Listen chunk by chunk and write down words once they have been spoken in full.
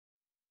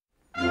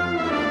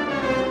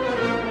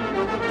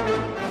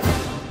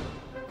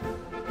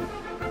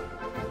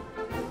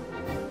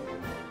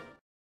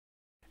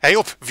Hey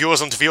up,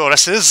 viewers and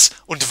vieweresses,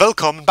 and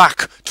welcome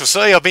back to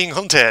So You're Being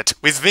Hunted,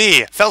 with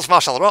me, Felt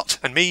Marshal Rot,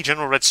 and me,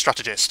 General Red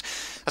Strategist.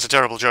 That's a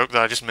terrible joke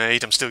that I just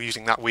made, I'm still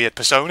using that weird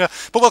persona,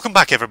 but welcome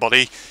back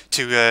everybody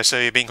to So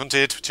You're Being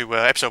Hunted, to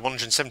episode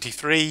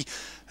 173,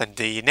 and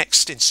the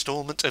next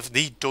instalment of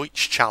the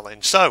Deutsch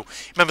Challenge. So,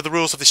 remember the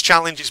rules of this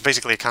challenge, it's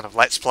basically a kind of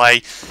let's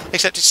play,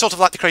 except it's sort of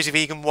like the Crazy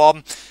Vegan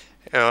one.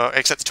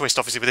 Except the twist,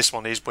 obviously, with this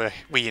one is where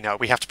we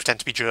have to pretend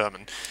to be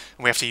German,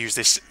 and we have to use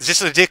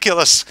this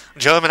ridiculous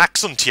German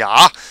accent,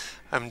 yeah.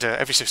 And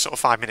every sort of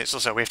 5 minutes or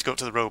so, we have to go up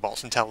to the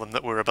robots and tell them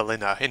that we're a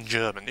Berliner in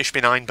German. Ich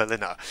bin ein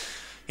Berliner,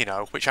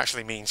 which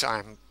actually means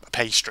I'm a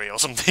pastry or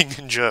something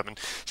in German,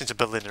 since a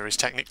Berliner is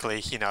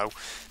technically,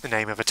 the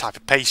name of a type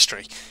of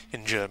pastry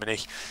in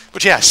Germany.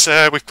 But yes,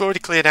 we've already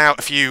cleared out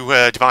a few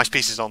device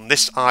pieces on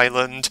this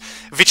island,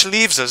 which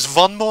leaves us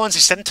one more in the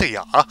centre,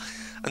 yeah.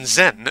 And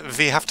then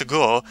we have to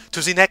go to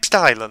the next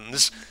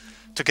islands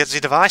to get the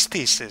device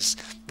pieces.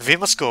 We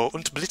must go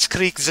and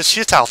blitzkrieg the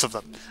shit out of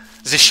them.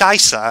 The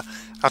Scheisse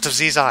out of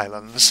these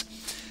islands.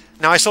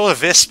 Now I saw a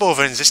Wisp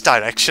over in this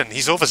direction.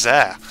 He's over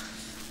there.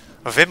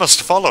 We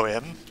must follow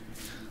him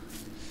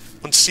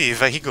and see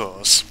where he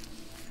goes.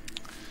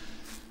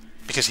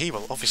 Because he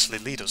will obviously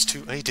lead us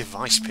to a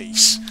device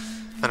piece.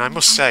 And I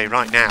must say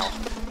right now,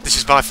 this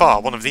is by far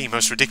one of the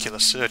most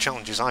ridiculous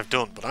challenges I've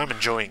done, but I'm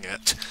enjoying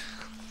it.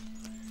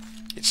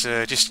 It's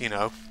just,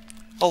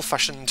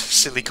 old-fashioned,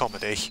 silly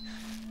comedy.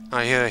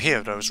 I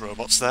hear those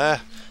robots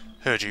there.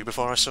 Heard you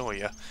before I saw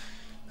you.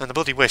 And the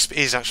bloody Wisp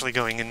is actually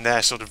going in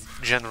their sort of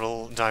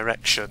general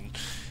direction,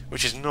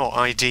 which is not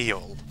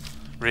ideal,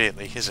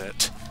 really, is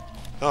it?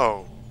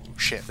 Oh,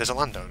 shit, there's a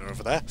landowner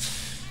over there.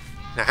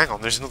 Now, hang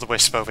on, there's another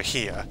Wisp over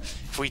here.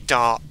 If we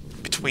dart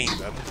between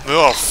them...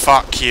 Oh,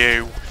 fuck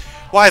you!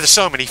 Why are there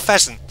so many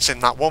pheasants in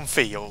that one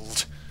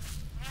field?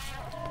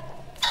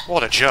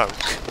 What a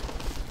joke.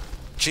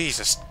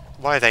 Jesus,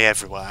 why are they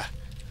everywhere?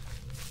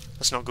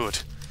 That's not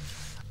good.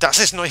 Das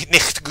ist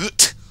nicht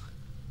gut,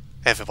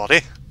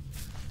 everybody.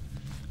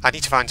 I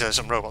need to find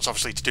some robots,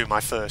 obviously, to do my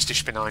first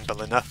Ich bin ein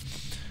Berliner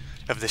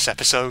of this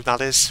episode,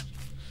 that is.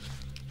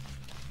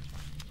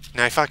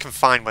 Now, if I can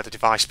find where the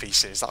device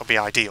piece is, that would be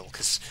ideal,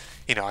 because,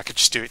 I could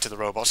just do it to the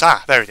robots.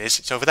 Ah, there it is.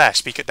 It's over there.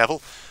 Speak it,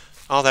 devil.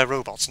 Are there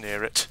robots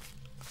near it?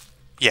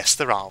 Yes,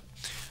 there are.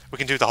 We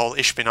can do the whole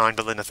Ich bin ein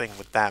Berliner thing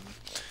with them.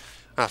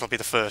 That'll be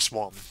the first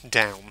one.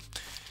 Down.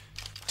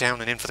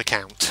 Down and in for the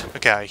count.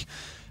 Okay.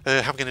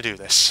 How are we going to do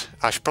this?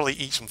 I should probably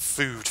eat some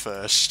food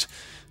first.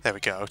 There we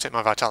go. Take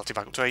my vitality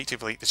back up to 80.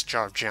 We'll eat this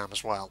jar of jam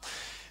as well.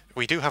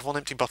 We do have one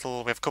empty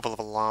bottle. We have a couple of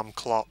alarm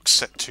clocks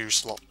set to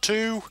slot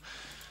 2.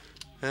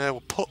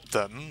 We'll put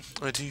them,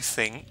 I do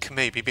think,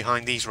 maybe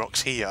behind these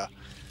rocks here.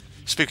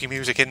 Spooky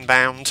music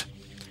inbound.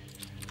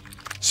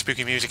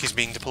 Spooky music is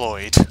being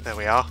deployed. There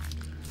we are.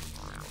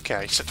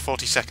 Okay, set to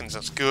 40 seconds.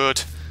 That's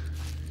good.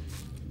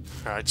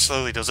 Alright,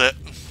 slowly does it.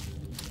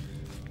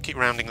 Keep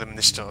rounding them in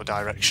this sort of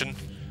direction.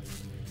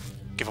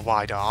 Give a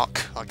wide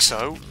arc, like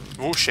so.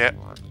 Oh shit.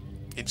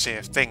 Didn't see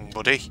a thing,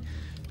 buddy.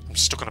 I'm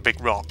stuck on a big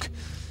rock.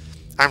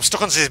 I'm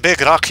stuck on this big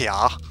rock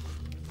here.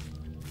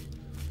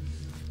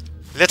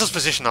 Let us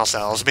position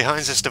ourselves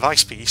behind this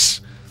device piece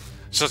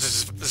so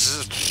that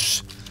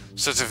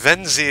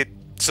when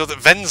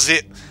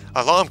the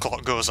alarm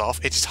clock goes off,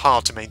 it is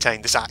hard to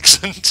maintain this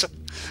accent.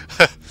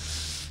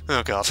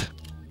 Oh god.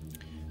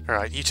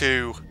 Alright, you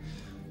two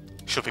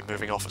should be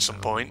moving off at some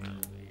point.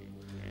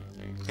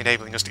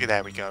 Enabling us to get...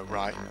 There we go,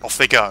 right. Off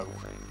they go.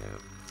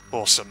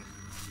 Awesome.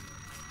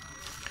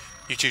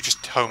 You two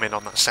just home in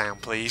on that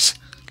sound, please.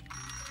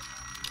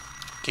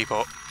 Keep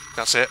up.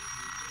 That's it.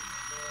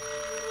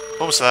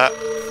 Almost there.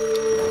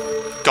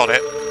 Got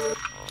it.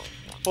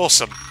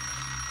 Awesome.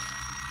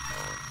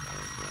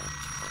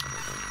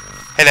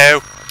 Hello.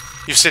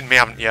 You've seen me,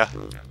 haven't you?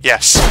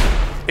 Yes.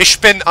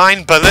 Ich bin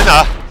ein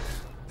Berliner.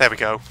 There we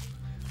go.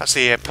 That's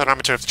the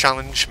parameter of the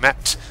challenge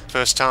met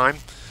first time.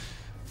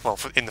 Well,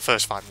 in the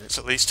first 5 minutes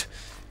at least.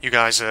 You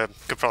guys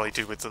could probably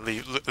do with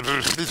the...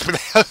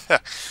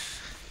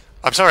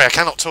 I'm sorry, I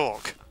cannot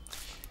talk.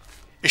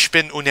 Ich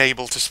bin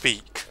unable to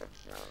speak.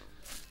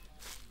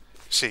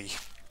 See,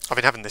 I've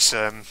been having this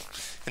in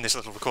this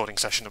little recording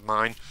session of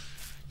mine.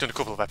 Done a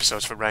couple of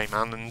episodes for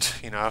Rayman and,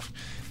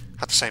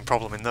 had the same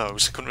problem in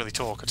those. Couldn't really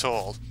talk at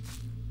all.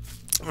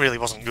 Really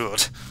wasn't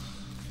good.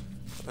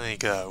 There you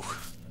go.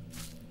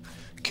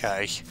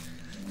 Okay.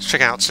 Let's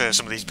check out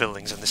some of these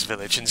buildings in this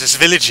village. In this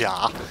village,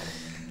 yeah,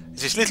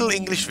 this little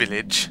English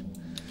village,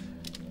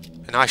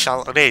 and I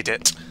shall raid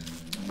it.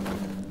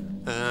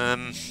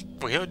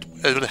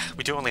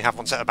 We do only have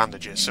one set of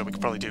bandages, so we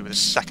could probably do with a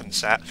second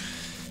set,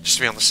 just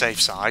to be on the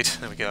safe side.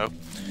 There we go.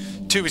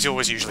 2 is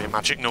always usually a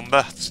magic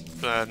number.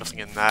 There's nothing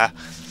in there.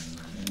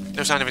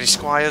 No sign of any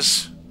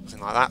squires, nothing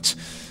like that.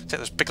 Take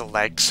those bigger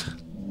legs.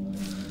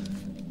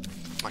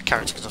 My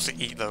character can also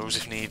eat those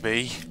if need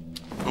be.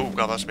 Oh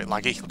god, that's a bit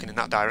laggy, looking in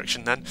that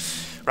direction then.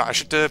 Right, I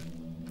should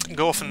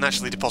go off and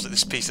actually deposit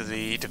this piece of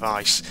the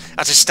device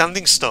at his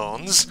standing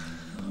stones,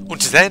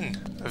 and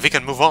then we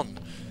can move on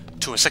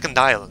to a second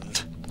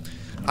island.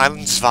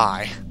 Island 2.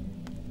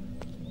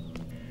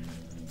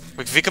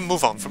 we can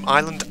move on from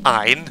Island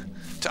 1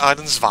 to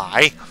Island 2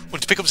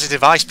 and to pick up the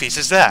device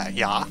pieces there,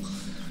 yeah?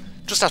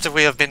 Just after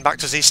we have been back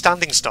to the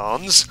standing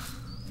stones.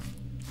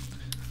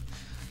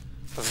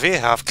 We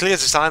have cleared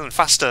this island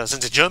faster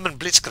than the German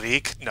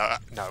Blitzkrieg. No.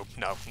 No.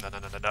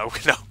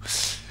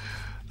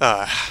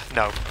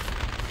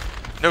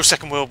 No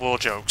Second World War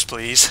jokes,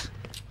 please.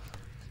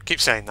 I keep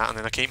saying that and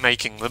then I keep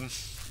making them.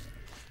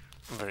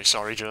 I'm very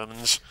sorry,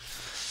 Germans.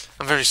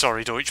 I'm very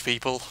sorry, Deutsch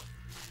people.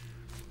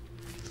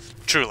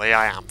 Truly,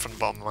 I am, from the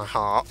bottom of my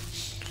heart.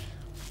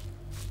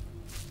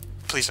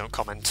 Please don't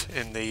comment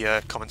in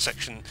the comment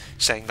section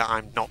saying that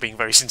I'm not being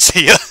very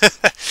sincere.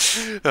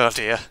 Oh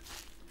dear.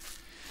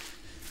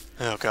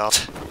 Oh god.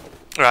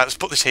 Right, let's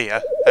put this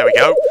here. There we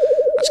go.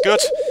 That's good.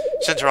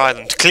 Centre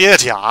Island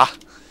cleared, yeah.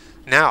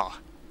 Now,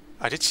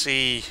 I did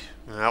see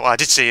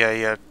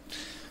a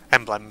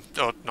emblem,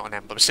 or not an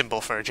emblem, a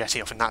symbol for a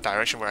jetty off in that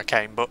direction where I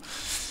came, but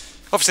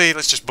obviously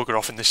let's just bugger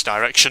off in this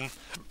direction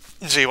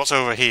and see what's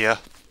over here.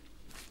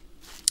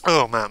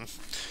 Oh man.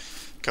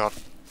 God, I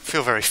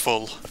feel very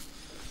full.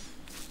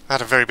 I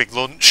had a very big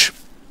lunch.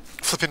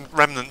 Flipping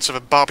remnants of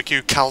a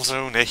barbecue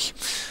calzone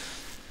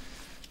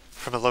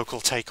from a local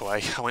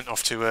takeaway. I went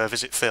off to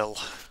visit Phil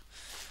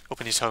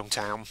up in his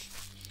hometown.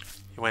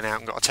 He went out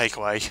and got a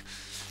takeaway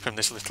from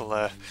this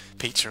little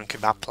pizza and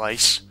kebab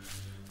place.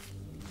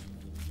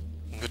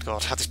 And good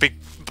God, had this big,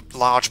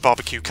 large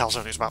barbecue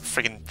calzone. It was about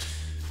friggin',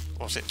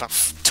 what was it, about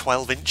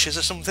 12 inches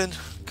or something?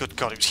 Good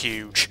God, it was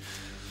huge.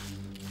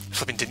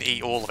 Flipping didn't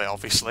eat all of it,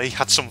 obviously.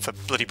 Had some for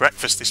bloody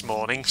breakfast this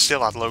morning.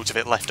 Still had loads of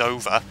it left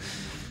over.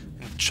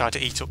 And tried to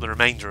eat up the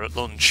remainder at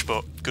lunch,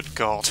 but good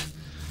God.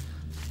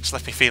 It's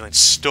left me feeling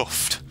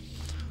stuffed.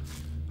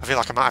 I feel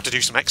like I might have to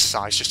do some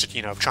exercise just to,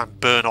 you know, try and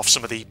burn off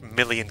some of the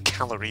million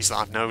calories that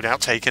I've no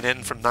doubt taken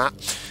in from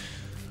that.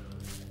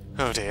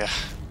 Oh dear.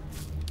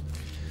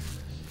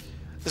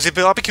 The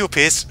barbecue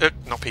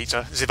not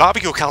pizza. The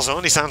barbecue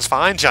calzone sounds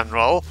fine,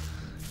 General.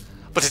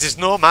 But it is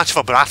no match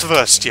for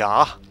bratwurst,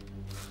 yeah?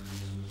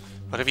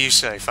 Whatever you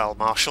say,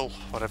 Feldmarshal.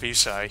 Whatever you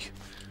say.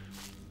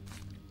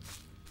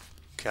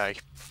 Okay.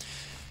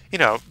 You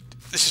know,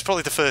 this is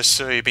probably the first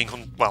Syria being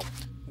hunted. Well,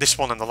 this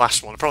one and the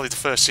last one are probably the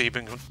first Syria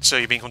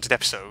being hunted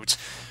episodes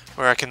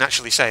where I can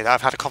actually say that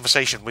I've had a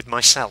conversation with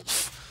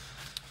myself.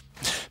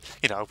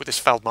 You know, with this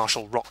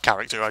Feldmarshal Rock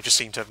character I just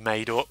seem to have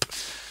made up.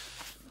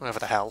 Whatever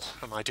the hell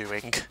am I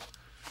doing?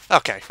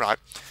 Okay, right.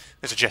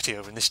 There's a jetty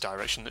over in this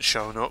direction that's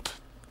shown up.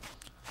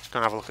 Let's go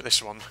and have a look at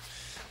this one.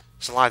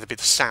 This will either be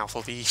the south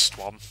or the east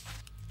one.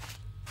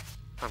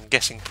 I'm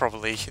guessing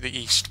probably the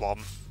east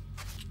one.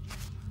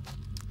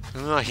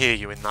 I hear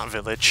you in that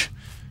village,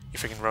 you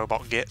freaking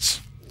robot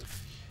gits.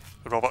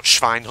 The robot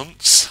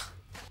Schweinhunts.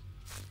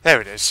 There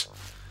it is.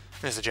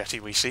 There's the jetty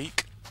we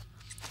seek.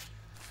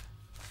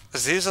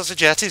 These are the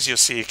jetties you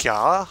seek,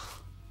 yeah?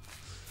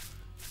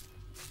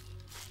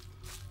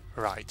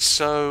 Right,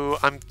 so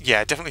I'm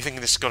definitely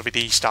thinking this has got to be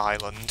the East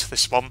Island,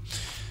 this one.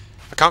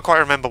 I can't quite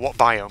remember what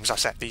biomes I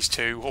set these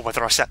to, or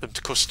whether I set them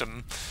to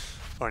custom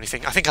or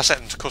anything. I think I set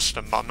them to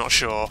custom, but I'm not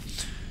sure.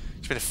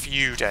 It's been a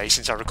few days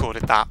since I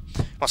recorded that.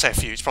 Well, I say a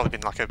few, it's probably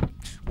been like a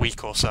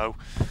week or so.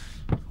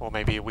 Or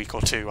maybe a week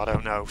or two, I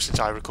don't know, since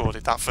I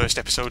recorded that first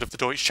episode of the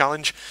Deutsch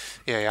Challenge.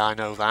 Yeah, I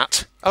know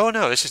that. Oh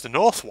no, this is the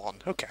north one.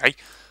 Okay.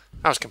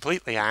 I was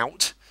completely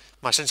out.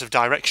 My sense of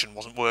direction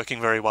wasn't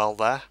working very well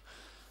there.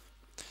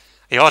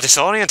 You're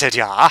disoriented,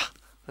 yeah,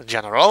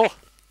 General.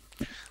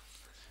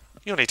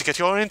 You need to get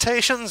your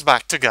orientations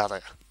back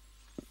together.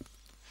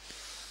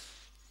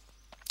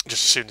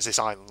 Just as soon as this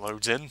island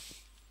loads in.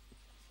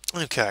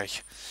 Okay.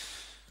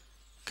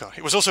 God,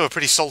 it was also a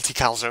pretty salty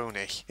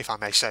calzone, if I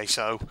may say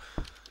so.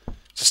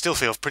 I still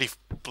feel pretty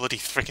bloody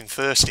freaking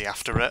thirsty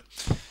after it.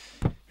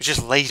 It was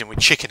just laden with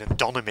chicken and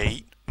doner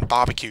meat and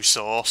barbecue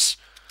sauce.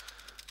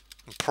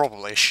 And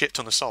probably a shit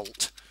ton of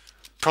salt.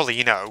 Probably,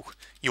 you know,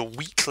 your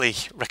weekly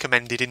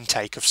recommended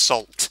intake of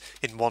salt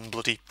in one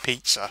bloody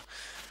pizza.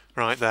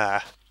 Right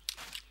there.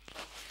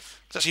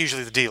 That's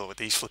usually the deal with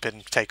these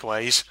flipping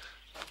takeaways.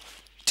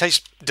 It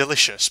tastes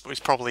delicious, but it's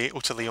probably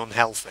utterly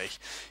unhealthy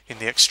in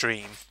the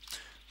extreme.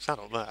 Is that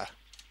up there?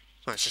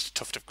 Oh, it's just a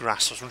tuft of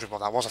grass. I was wondering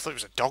what that was. I thought it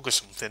was a dog or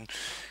something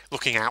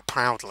looking out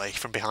proudly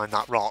from behind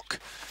that rock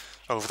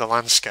over the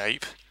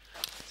landscape.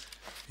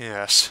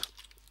 Yes.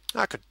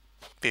 That could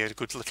be a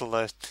good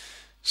little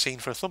scene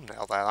for a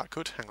thumbnail there, that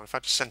could. Hang on, if I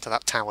just centre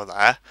that tower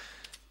there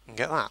and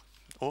get that.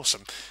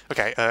 Awesome.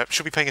 Okay,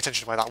 should be paying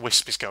attention to where that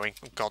wisp is going.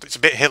 Oh god, it's a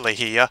bit hilly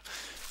here.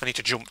 I need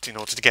to jump in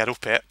order to get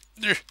up it.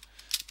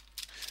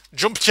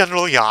 Jump,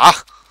 General, yeah.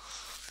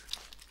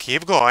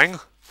 Keep going.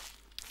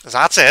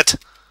 That's it.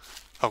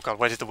 Oh god,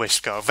 where did the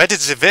wisp go? Where did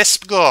the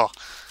wisp go?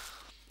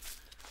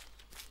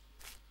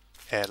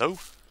 Hello?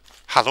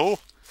 Hello?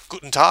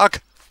 Guten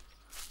Tag?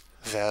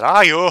 Where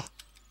are you?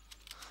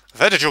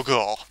 Where did you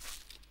go?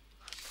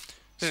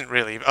 This isn't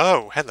really...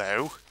 Oh,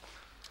 hello.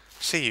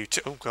 See you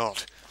too. Oh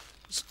god.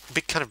 There's a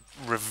big kind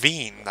of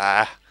ravine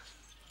there.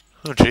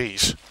 Oh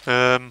jeez.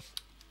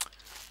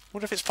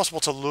 Wonder if it's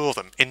possible to lure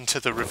them into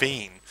the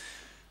ravine.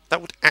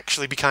 That would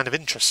actually be kind of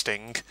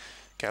interesting,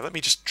 Okay, let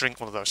me just drink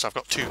one of those. So I've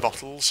got 2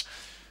 bottles.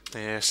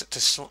 Yes, to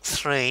slot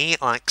 3,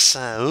 like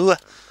so.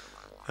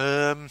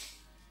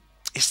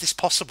 Is this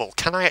possible?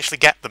 Can I actually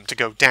get them to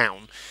go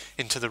down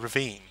into the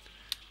ravine?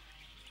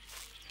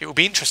 It would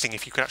be interesting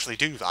if you could actually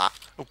do that.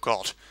 Oh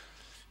god.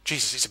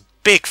 Jesus, it's a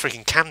big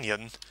freaking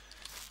canyon.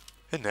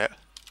 Isn't it?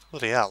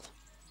 Bloody hell.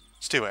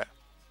 Let's do it.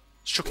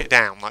 Let's chuck it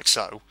down, like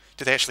so.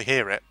 Did they actually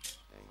hear it?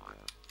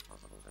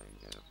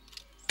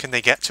 Can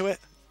they get to it?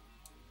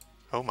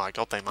 Oh my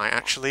god, they might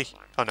actually.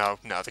 Oh no,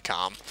 no they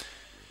can't.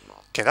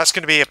 Okay, that's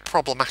going to be a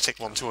problematic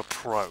one to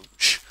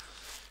approach.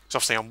 Because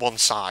obviously on one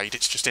side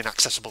it's just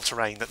inaccessible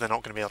terrain that they're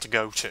not going to be able to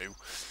go to. So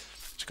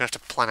you're going to have to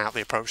plan out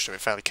the approach to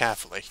it fairly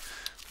carefully.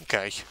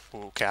 Okay,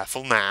 oh,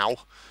 careful now.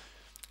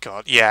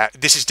 God, yeah,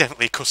 this is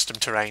definitely custom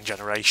terrain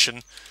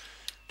generation.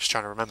 Just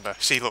trying to remember.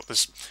 See, look,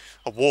 there's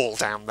a wall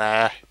down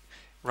there,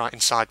 right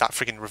inside that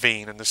friggin'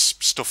 ravine, and there's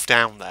stuff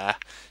down there,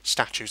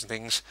 statues and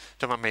things.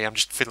 Don't mind me, I'm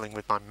just fiddling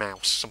with my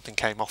mouse. Something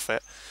came off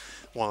it.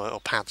 One of the little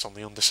pads on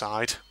the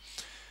underside.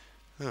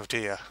 Oh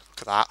dear,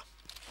 look at that.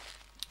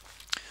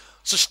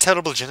 Such a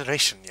terrible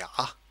generation,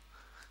 yeah.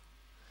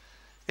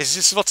 Is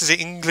this what the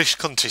English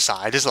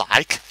countryside is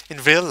like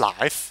in real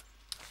life?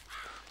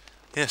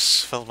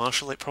 Yes, Phil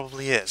Marshall, it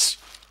probably is.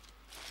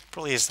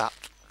 Probably is that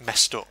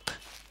messed up.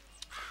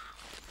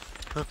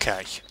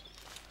 Okay.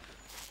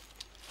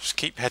 Just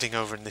keep heading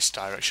over in this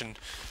direction.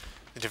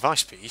 The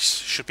device piece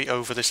should be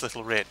over this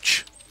little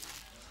ridge.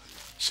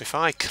 So if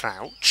I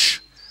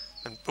crouch,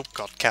 and oh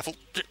god, careful.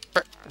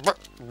 Get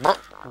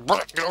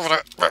over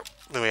there.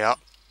 There we are.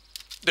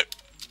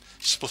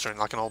 Spluttering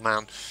like an old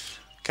man.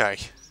 Okay.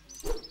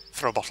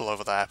 Throw a bottle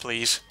over there,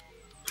 please.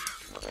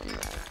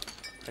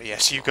 But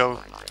yes, you go.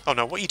 Oh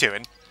no, what are you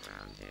doing?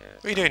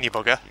 What are you doing, you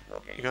bugger?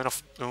 You're going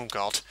off. Oh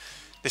god.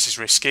 This is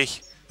risky.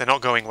 They're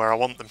not going where I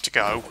want them to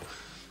go.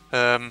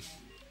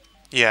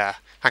 Yeah,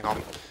 hang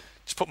on.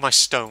 Just put my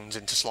stones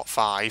into slot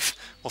 5.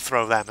 We'll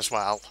throw them as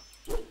well.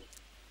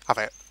 Have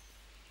it.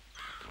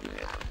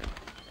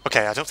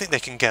 Okay, I don't think they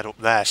can get up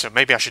there, so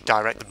maybe I should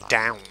direct them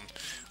down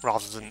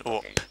rather than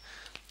up.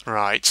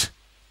 Right.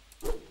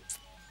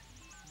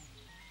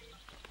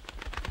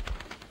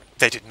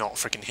 They did not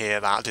freaking hear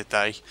that, did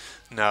they?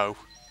 No.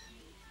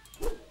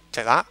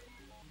 Take that.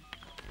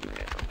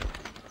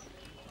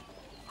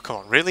 Come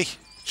on, really?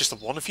 Just the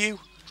one of you?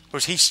 Or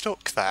is he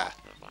stuck there?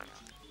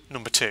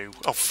 Number 2.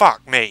 Oh,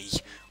 fuck me.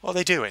 What are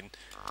they doing?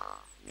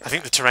 I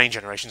think the terrain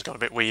generation's gone a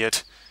bit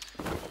weird.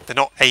 They're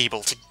not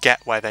able to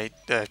get where they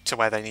to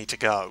where they need to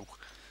go.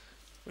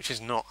 Which is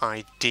not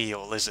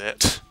ideal, is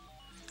it?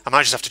 I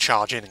might just have to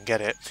charge in and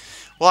get it.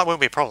 Well, that won't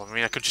be a problem. I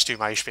mean, I could just do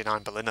my HP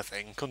 9 Berliner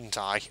thing, couldn't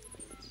I?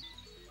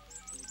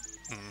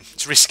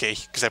 It's risky,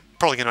 because they're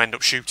probably going to end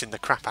up shooting the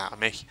crap out of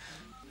me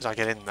as I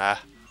get in there.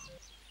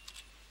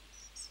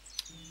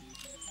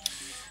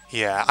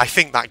 Yeah, I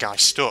think that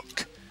guy's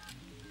stuck.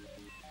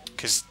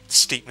 Because the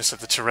steepness of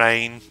the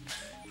terrain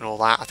and all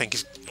that, I think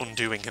is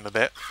undoing him a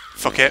bit.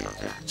 Fuck it.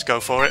 Let's go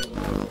for it.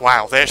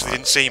 Wow, they actually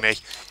didn't see me.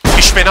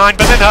 Ich bin ein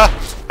Berliner!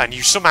 And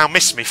you somehow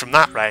missed me from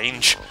that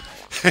range.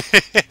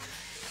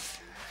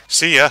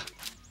 See ya.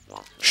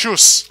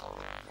 Schuss.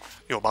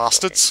 You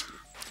bastards.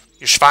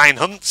 You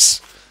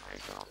Schweinhunts.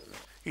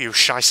 You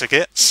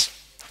Scheissergits.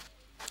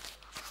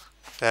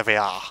 There we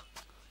are.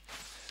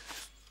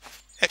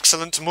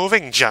 Excellent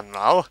moving,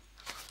 General.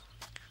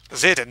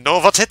 They didn't know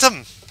what hit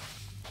them.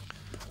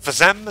 For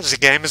them, the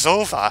game is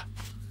over.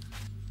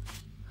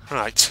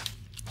 Right.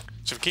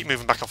 So we keep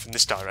moving back off in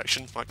this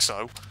direction, like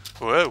so.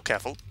 Whoa,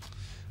 careful.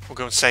 We'll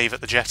go and save at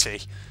the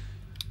jetty.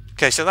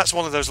 Okay, so that's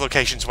one of those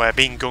locations where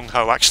being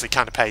gung-ho actually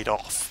kind of paid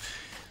off.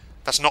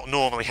 That's not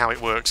normally how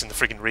it works in the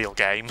friggin' real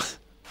game.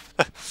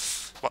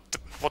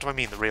 What do I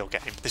mean, the real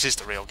game? This is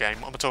the real game.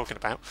 What am I talking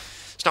about?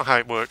 It's not how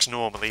it works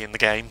normally in the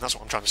game. That's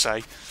what I'm trying to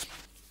say.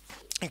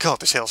 God,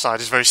 this hillside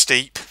is very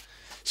steep.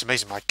 It's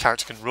amazing my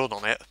character can run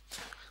on it.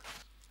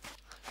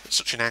 It's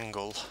such an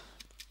angle.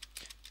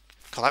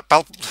 God,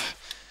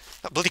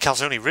 that bloody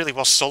calzone really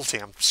was salty.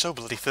 I'm so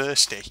bloody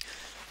thirsty.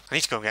 I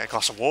need to go and get a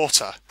glass of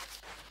water.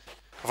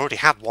 I've already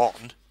had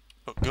one,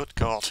 but good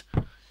God,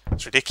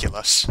 it's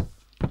ridiculous.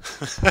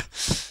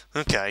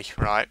 Okay,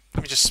 right.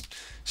 Let me just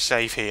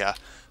save here.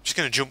 I'm just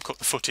going to jump cut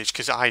the footage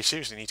because I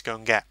seriously need to go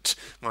and get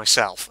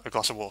myself a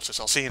glass of water.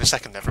 So I'll see you in a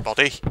second,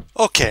 everybody.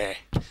 Okay,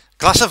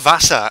 glass of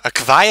Wasser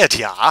acquired,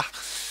 yeah.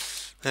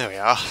 There we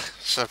are.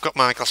 So I've got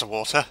my glass of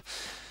water.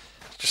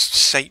 Just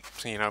sate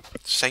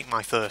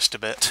my thirst a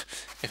bit,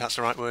 if that's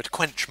the right word.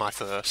 Quench my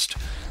thirst.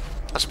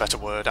 That's a better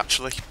word,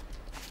 actually.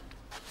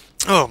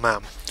 Oh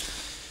man,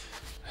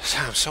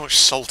 so much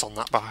salt on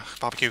that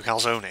barbecue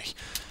calzone.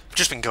 I've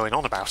just been going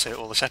on about it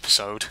all this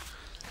episode.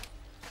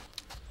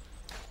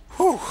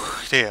 Whew,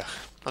 dear.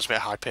 That's a bit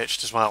high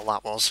pitched as well,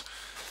 that was.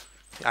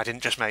 I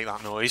didn't just make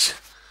that noise.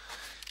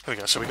 Here we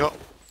go, so we got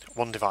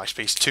one device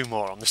piece, 2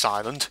 more on this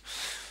island.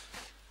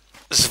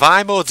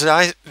 Zwei more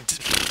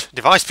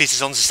device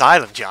pieces on this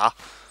island, yeah.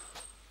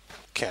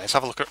 Okay, let's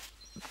have a look at...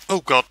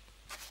 Oh god.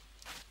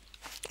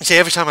 See,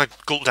 every time I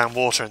gulp down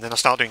water and then I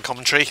start doing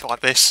commentary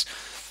like this,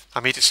 I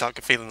immediately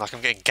start feeling like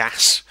I'm getting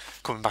gas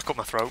coming back up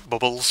my throat,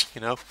 bubbles,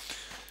 you know.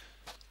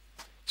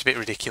 It's a bit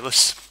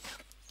ridiculous.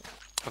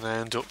 And I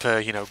end up,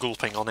 you know,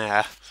 gulping on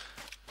air,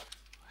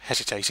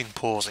 hesitating,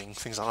 pausing,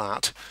 things like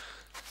that.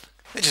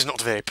 It is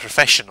not very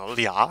professional,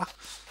 yeah.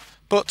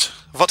 But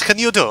what can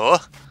you do?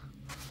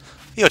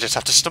 You just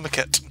have to stomach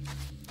it.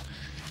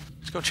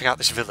 Let's go and check out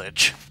this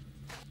village.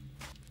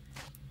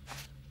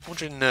 I'm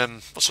wondering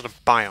what sort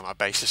of biome I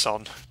base this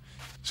on.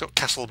 It's got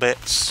castle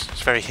bits,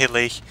 it's very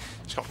hilly,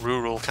 it's got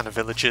rural kind of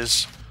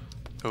villages.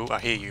 Oh, I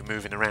hear you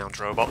moving around,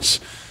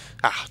 robots.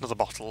 Ah, another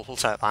bottle, we'll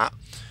take that.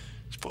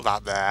 Let's put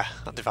that there,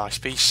 that device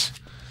piece.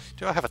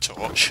 Do I have a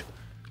torch?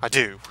 I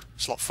do.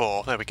 Slot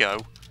 4, there we go.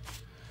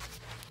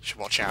 Should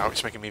watch out,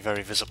 it's making me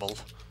very visible.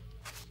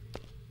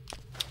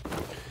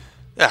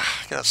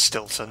 Ah, that's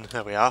Stilton,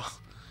 there we are.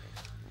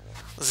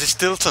 The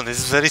Stilton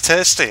is very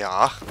tasty,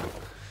 yeah.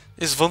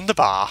 It's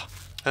wunderbar.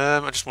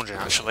 I'm just wondering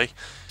actually.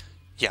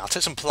 Yeah, I'll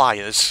take some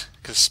pliers,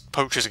 because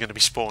poachers are going to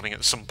be spawning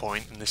at some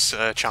point in this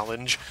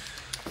challenge.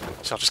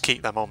 So I'll just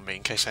keep them on me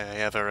in case I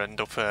ever end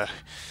up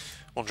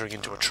wandering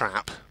into a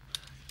trap.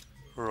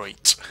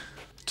 Right.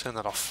 Turn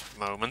that off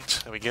for a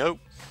moment. There we go.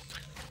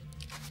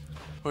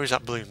 Where is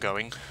that balloon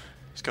going?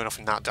 It's going off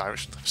in that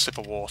direction. A sip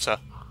of water.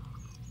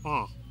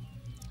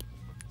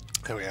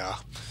 There we are.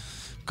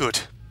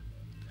 Good.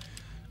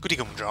 Goody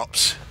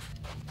gumdrops.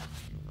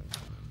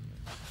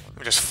 Let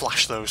me just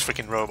flash those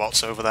freaking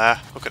robots over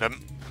there. Look at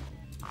them.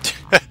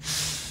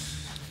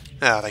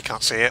 Ah, they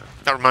can't see it.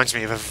 That reminds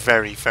me of a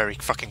very, very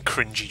fucking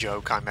cringy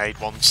joke I made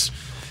once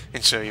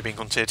in So You're Being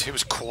Hunted. It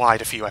was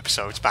quite a few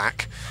episodes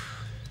back.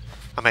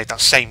 I made that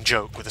same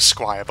joke with a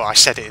squire, but I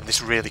said it in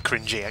this really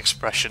cringy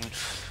expression.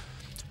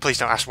 Please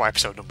don't ask what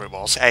episode number it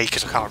was. A,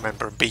 because I can't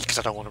remember, and B, because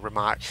I don't want to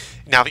remind...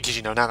 Now, because,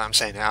 you know, now that I'm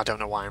saying it, I don't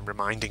know why I'm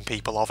reminding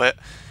people of it.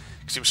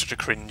 Because it was such a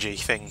cringy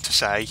thing to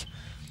say.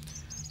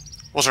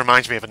 Also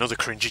reminds me of another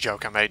cringy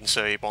joke I made in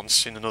Surrey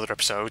once in another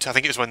episode. I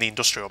think it was when the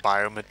industrial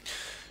biome had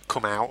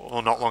come out,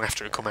 or not long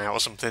after it had come out or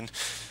something.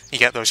 You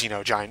get those, you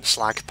know, giant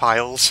slag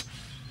piles.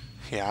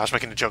 Yeah, I was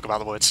making a joke about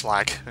the word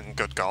slag, and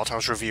good God, I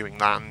was reviewing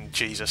that, and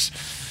Jesus.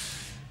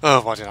 Oh,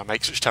 why did I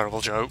make such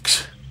terrible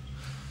jokes?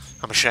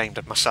 I'm ashamed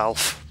of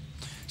myself.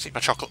 Eat my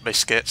chocolate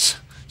biscuits,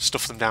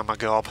 stuff them down my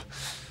gob.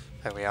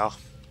 There we are.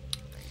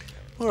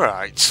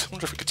 Alright,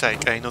 wonder if we could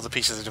take another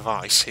piece of the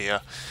device here.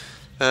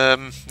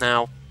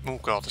 Now, oh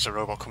god, there's a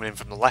robot coming in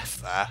from the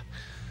left there.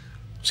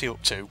 What's he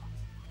up to?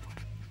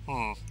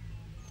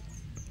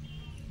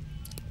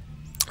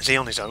 Is he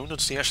on his own, or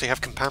does he actually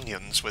have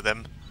companions with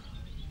him?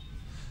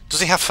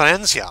 Does he have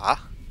friends, yeah?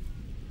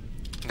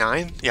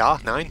 9? Yeah,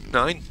 9?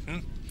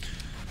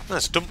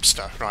 There's a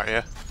dumpster right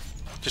here.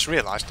 Just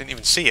realised, didn't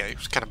even see it. It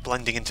was kind of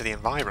blending into the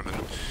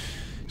environment.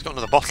 It's got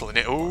another bottle in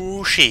it.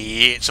 Oh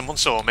shit, someone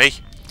saw me.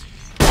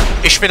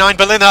 Ich bin ein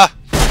Berliner!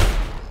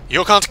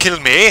 You can't kill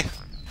me!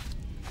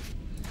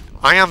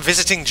 I am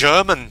visiting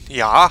German,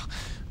 yeah.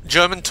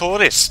 German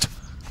tourist,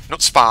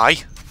 not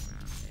spy.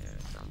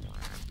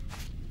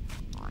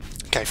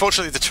 Okay,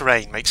 fortunately the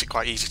terrain makes it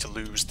quite easy to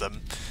lose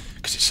them,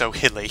 because it's so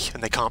hilly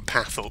and they can't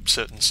path up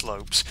certain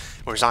slopes,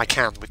 whereas I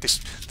can with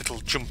this little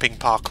jumping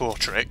parkour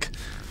trick.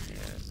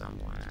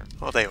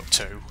 What are they up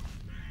to?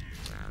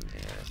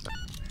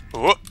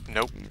 Oh,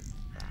 nope.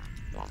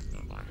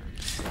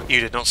 You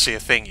did not see a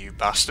thing, you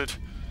bastard.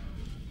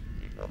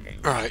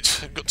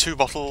 Right, I've got 2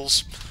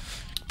 bottles.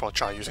 Probably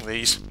try using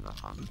these.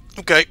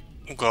 Okay,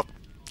 oh god,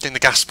 getting the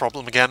gas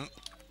problem again.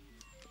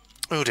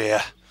 Oh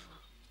dear.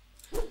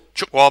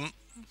 Chuck one.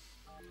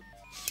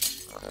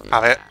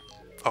 Have it.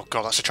 Oh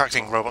god, that's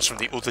attracting robots from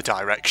the other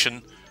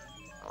direction.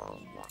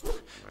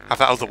 Have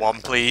that other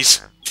one,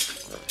 please.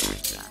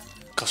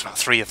 Cost about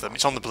 3 of them.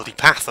 It's on the bloody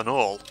path and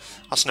all.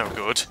 That's no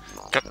good.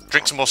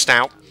 Drink some more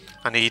stout.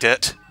 I need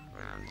it.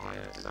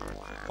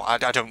 Well, I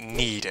don't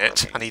need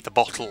it. I need the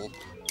bottle.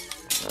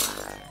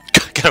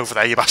 Get over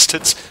there, you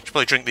bastards. Should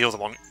probably drink the other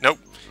one. Nope.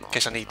 In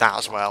case I need that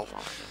as well.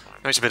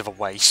 I know it's a bit of a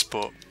waste,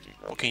 but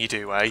what can you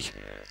do, eh?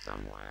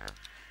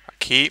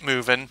 Keep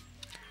moving.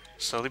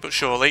 Slowly but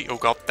surely. Oh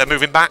god, they're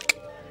moving back.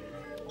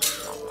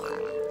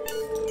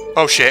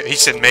 Oh shit,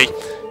 he's seen me.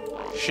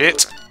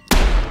 Shit.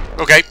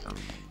 Okay.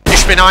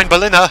 Ich bin ein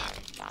Berliner.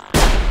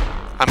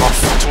 I'm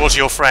off towards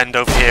your friend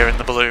over here in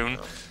the balloon.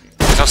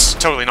 That's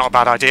totally not a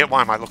bad idea.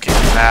 Why am I looking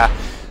in there?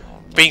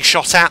 Being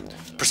shot at.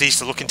 Proceeds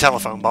to look in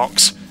telephone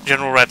box.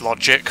 General Red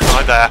logic,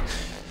 right there.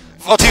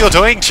 What are you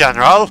doing,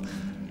 General?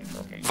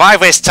 Why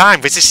waste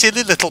time with these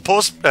silly little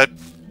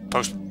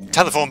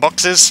telephone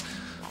boxes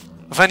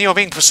when you're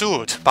being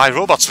pursued by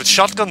robots with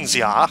shotguns,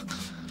 yeah?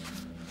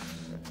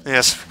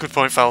 Yes, good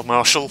point, Feld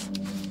Marshal.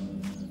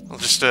 I'll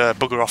just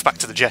bugger off back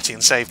to the jetty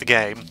and save the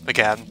game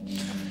again,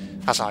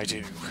 as I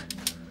do.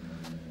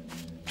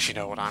 You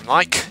know what I'm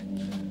like.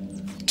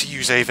 To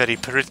use a very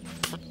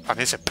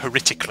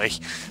politically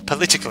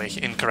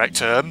incorrect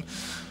term,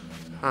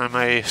 I'm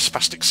a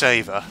spastic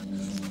saver.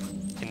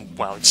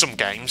 Well, in some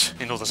games,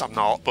 in others I'm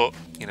not, but,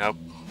 you know.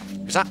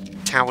 Is that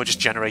tower just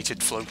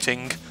generated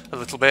floating a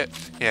little bit?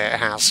 Yeah, it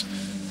has.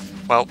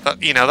 Well,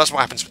 you know, that's what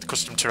happens with the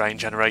custom terrain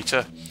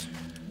generator.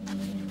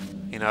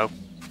 know.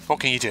 What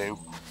can you do?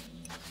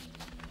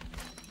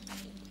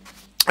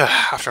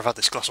 After I've had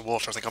this glass of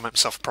water, I think I'll make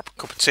myself a proper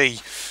cup of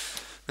tea.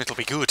 It'll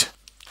be good.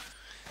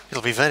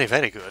 It'll be very,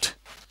 very good.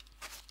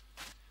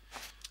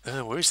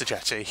 Where is the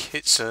jetty?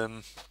 It's,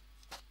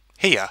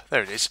 here.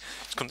 There it is.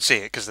 Just couldn't see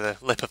it because of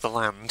the lip of the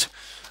land.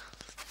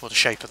 Or the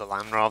shape of the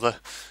land, rather.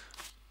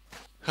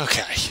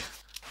 Okay.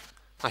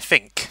 I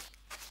think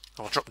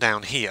I'll drop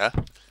down here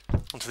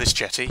onto this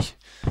jetty,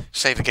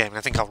 save the game, and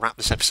I think I'll wrap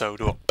this episode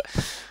up.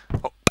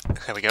 Oh,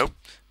 there we go.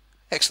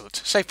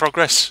 Excellent. Save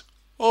progress.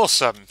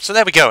 Awesome. So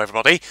there we go,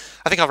 everybody.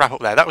 I think I'll wrap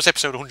up there. That was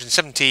episode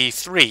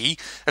 173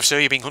 of So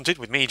You're Being Hunted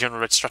with me,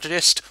 General Red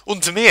Strategist.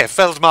 Und mir,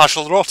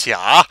 Feldmarschall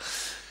Rotja.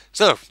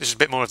 So, this is a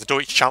bit more of the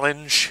Deutsch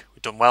challenge.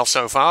 We've done well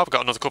so far. We've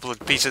got another couple of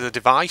pieces of the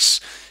device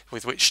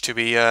with which to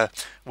be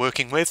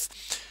working with.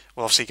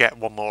 We'll obviously get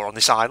one more on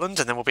this island,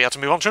 and then we'll be able to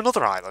move on to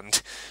another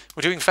island.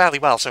 We're doing fairly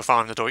well so far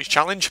in the Deutsch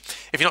Challenge.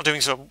 If you're not doing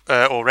so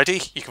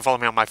already, you can follow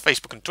me on my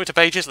Facebook and Twitter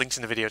pages, links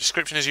in the video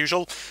description as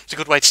usual. It's a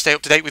good way to stay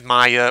up to date with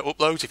my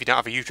uploads if you don't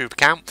have a YouTube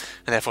account,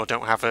 and therefore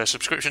don't have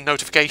subscription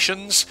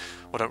notifications,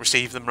 or don't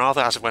receive them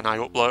rather, as of when I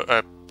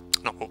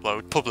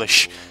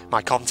publish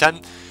my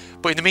content.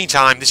 But in the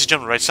meantime, this is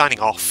General Red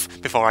signing off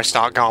before I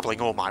start garbling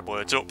all my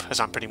words up, as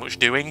I'm pretty much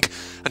doing,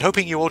 and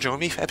hoping you all join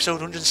me for episode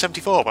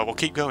 174, where we'll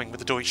keep going with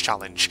the Deutsch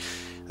Challenge.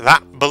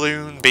 That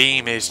balloon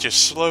beam is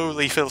just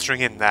slowly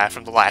filtering in there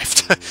from the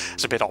left.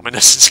 It's a bit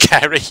ominous and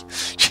scary.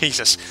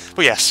 Jesus.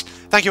 But yes,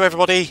 thank you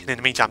everybody, and in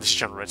the meantime, this is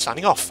General Red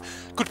signing off.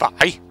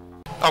 Goodbye.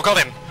 Oh,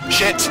 got him.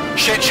 Shit.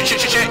 Shit.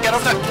 Get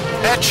off the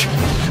edge.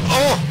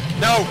 Oh,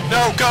 no,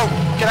 go.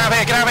 Get out of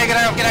here, get out. No,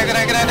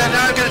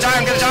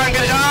 I'm gonna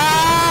die.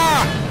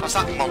 That's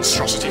that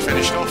monstrosity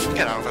finished off.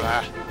 Get over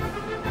there.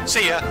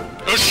 See ya.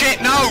 Oh shit,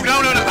 no. Oh,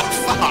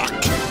 fuck.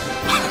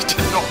 I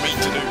did not mean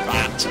to do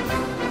that.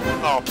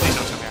 Oh, please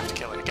don't tell me I have to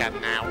kill it again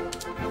now.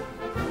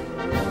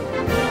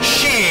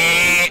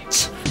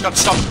 Shit! God,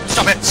 stop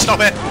it.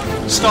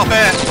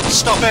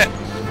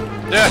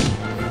 Yeah.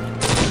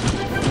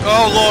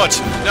 Oh lord.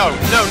 No.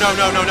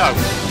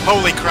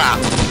 Holy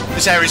crap.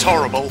 This area's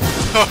horrible.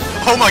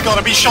 Oh my god,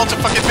 I'm being shot to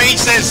fucking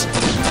pieces.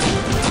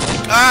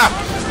 Ah!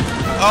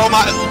 Oh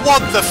my,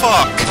 what the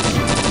fuck?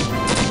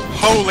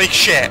 Holy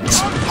shit.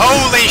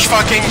 Holy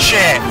fucking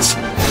shit.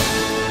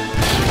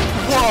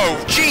 Whoa,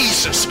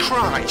 Jesus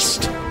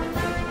Christ.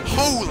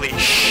 Holy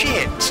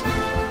shit.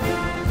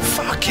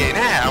 Fucking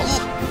hell.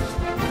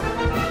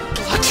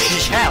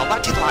 Bloody hell,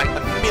 that did like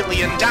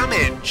 1,000,000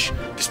 damage.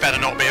 This better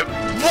not be a...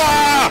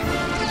 Whoa!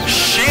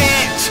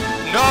 Shit!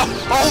 No!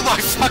 Oh my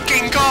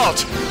fucking god!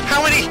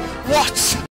 How many... What?